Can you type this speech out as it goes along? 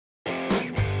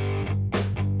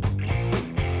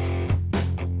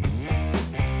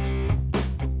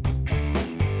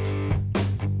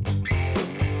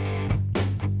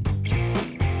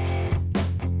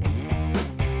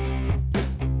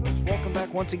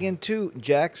once again to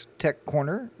Jack's Tech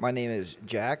Corner. My name is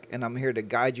Jack, and I'm here to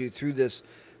guide you through this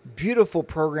beautiful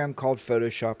program called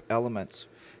Photoshop Elements.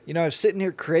 You know, I was sitting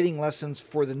here creating lessons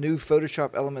for the new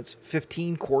Photoshop Elements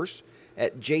 15 course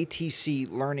at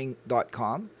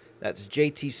jtclearning.com. That's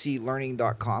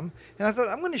jtclearning.com. And I thought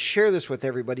I'm going to share this with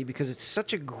everybody because it's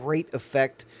such a great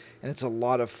effect and it's a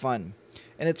lot of fun.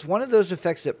 And it's one of those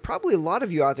effects that probably a lot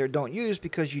of you out there don't use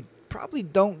because you probably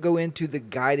don't go into the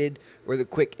guided or the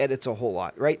quick edits a whole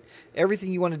lot, right?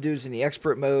 Everything you want to do is in the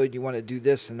expert mode. You want to do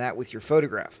this and that with your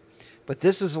photograph. But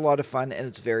this is a lot of fun and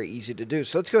it's very easy to do.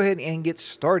 So let's go ahead and get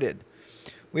started.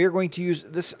 We are going to use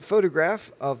this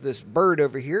photograph of this bird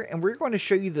over here, and we're going to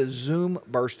show you the zoom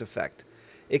burst effect.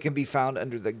 It can be found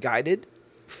under the guided,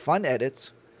 fun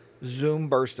edits, zoom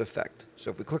burst effect.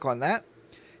 So if we click on that,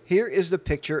 here is the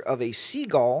picture of a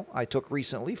seagull I took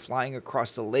recently flying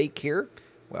across the lake here.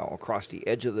 Well, across the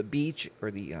edge of the beach or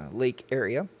the lake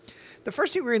area. The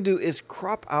first thing we're going to do is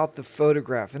crop out the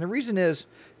photograph. And the reason is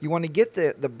you want to get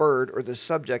the bird or the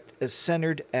subject as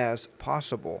centered as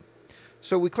possible.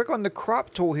 So we click on the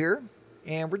crop tool here,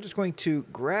 and we're just going to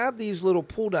grab these little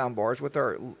pull down bars with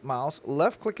our mouse,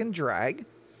 left click and drag.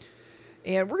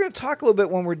 And we're going to talk a little bit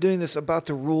when we're doing this about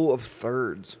the rule of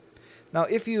thirds. Now,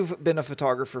 if you've been a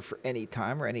photographer for any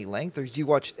time or any length, or if you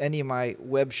watched any of my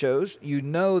web shows, you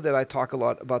know that I talk a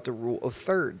lot about the rule of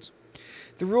thirds.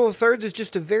 The rule of thirds is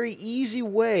just a very easy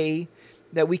way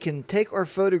that we can take our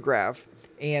photograph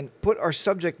and put our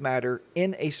subject matter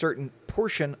in a certain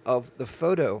portion of the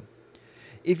photo.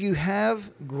 If you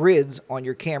have grids on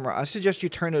your camera, I suggest you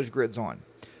turn those grids on.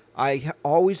 I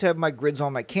always have my grids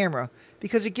on my camera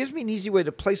because it gives me an easy way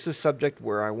to place the subject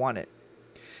where I want it.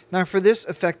 Now for this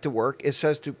effect to work, it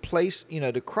says to place,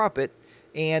 to crop it,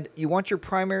 and you want your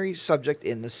primary subject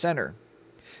in the center.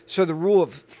 So the rule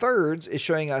of thirds is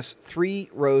showing us 3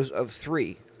 rows of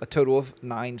 3, a total of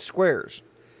 9 squares.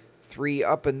 3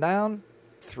 up and down,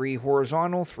 3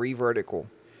 horizontal, 3 vertical.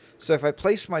 So if I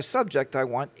place my subject I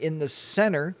want in the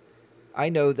center, I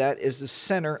know that is the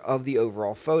center of the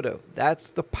overall photo. That's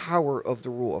the power of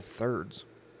the rule of thirds.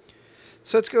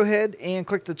 So let's go ahead and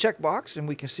click the checkbox, and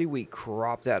we can see we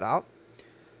crop that out.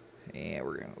 And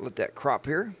we're going to let that crop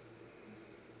here.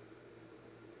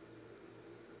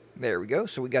 There we go.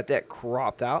 So we got that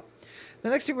cropped out. The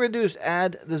next thing we're going to do is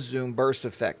add the zoom burst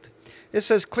effect. It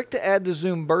says click to add the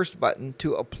zoom burst button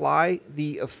to apply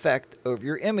the effect over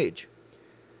your image.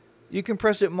 You can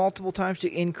press it multiple times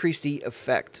to increase the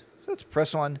effect. So let's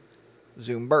press on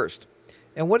zoom burst.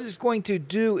 And what it's going to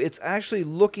do, it's actually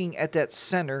looking at that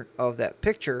center of that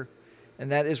picture, and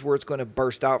that is where it's going to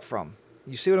burst out from.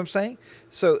 You see what I'm saying?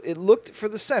 So it looked for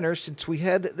the center. Since we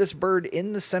had this bird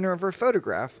in the center of our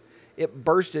photograph, it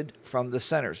bursted from the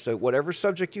center. So whatever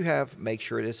subject you have, make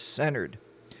sure it is centered.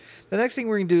 The next thing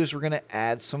we're going to do is we're going to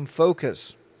add some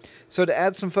focus. So to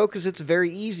add some focus, it's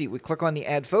very easy. We click on the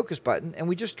Add Focus button, and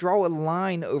we just draw a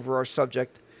line over our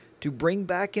subject to bring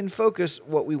back in focus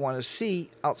what we want to see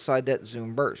outside that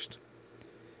zoom burst.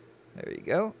 There you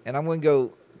go. And I'm going to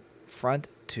go front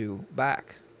to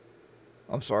back.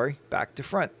 I'm sorry, back to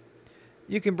front.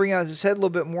 You can bring out his head a little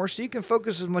bit more so you can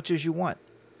focus as much as you want.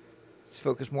 Let's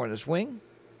focus more on this wing.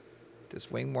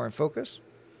 This wing more in focus.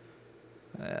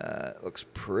 It looks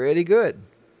pretty good.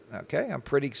 Okay, I'm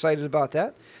pretty excited about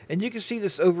that. And you can see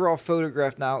this overall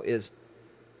photograph now is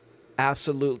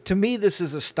absolute. To me, this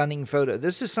is a stunning photo.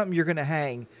 This is something you're going to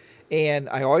hang. And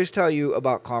I always tell you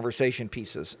about conversation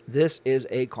pieces. This is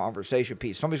a conversation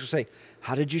piece. Somebody's going to say,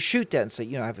 how did you shoot that? And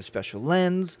say, I have a special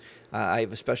lens. I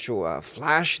have a special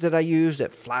flash that I use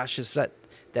that flashes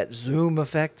that zoom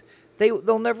effect.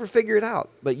 They'll never figure it out.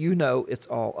 But it's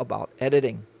all about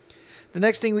editing. The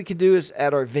next thing we can do is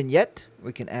add our vignette.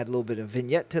 We can add a little bit of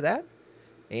vignette to that.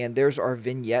 And there's our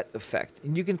vignette effect.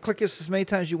 And you can click this as many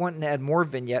times as you want and add more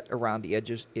vignette around the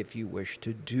edges if you wish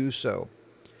to do so.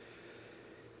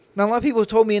 Now, a lot of people have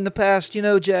told me in the past,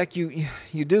 Jack, you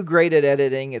do great at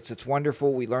editing. It's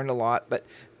wonderful. We learn a lot. But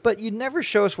you never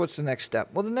show us what's the next step.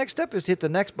 Well, the next step is to hit the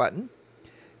next button.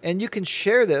 And you can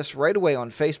share this right away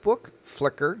on Facebook,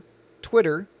 Flickr,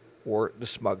 Twitter, or the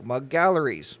Smug Mug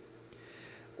galleries.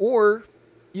 Or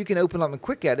you can open up a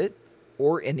quick edit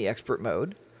or in the expert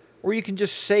mode. Or you can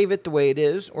just save it the way it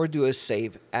is or do a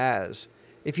save as.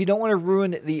 If you don't want to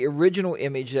ruin the original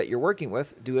image that you're working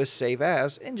with, do a save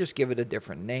as and just give it a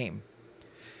different name.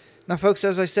 Now, folks,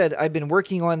 as I said, I've been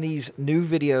working on these new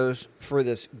videos for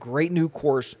this great new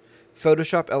course,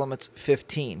 Photoshop Elements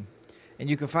 15. And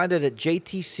you can find it at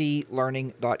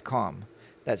jtclearning.com.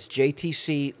 That's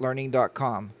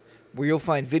jtclearning.com, where you'll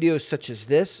find videos such as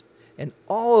this and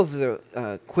all of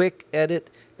the quick edit,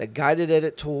 the guided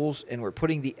edit tools, and we're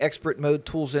putting the expert mode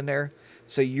tools in there.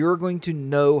 So you're going to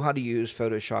know how to use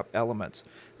Photoshop Elements.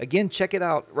 Again, check it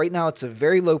out. Right now it's a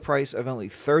very low price of only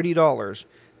 $30.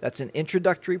 That's an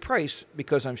introductory price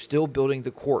because I'm still building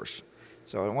the course.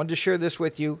 So I wanted to share this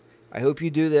with you. I hope you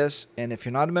do this. And if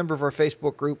you're not a member of our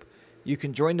Facebook group, you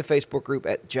can join the Facebook group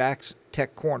at Jack's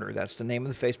Tech Corner. That's the name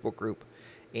of the Facebook group.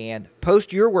 And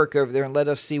post your work over there and let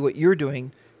us see what you're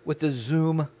doing with the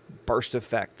zoom burst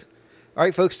effect. All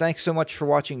right, folks, thanks so much for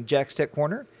watching Jack's Tech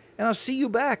Corner. And I'll see you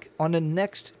back on the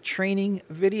next training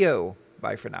video.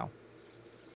 Bye for now.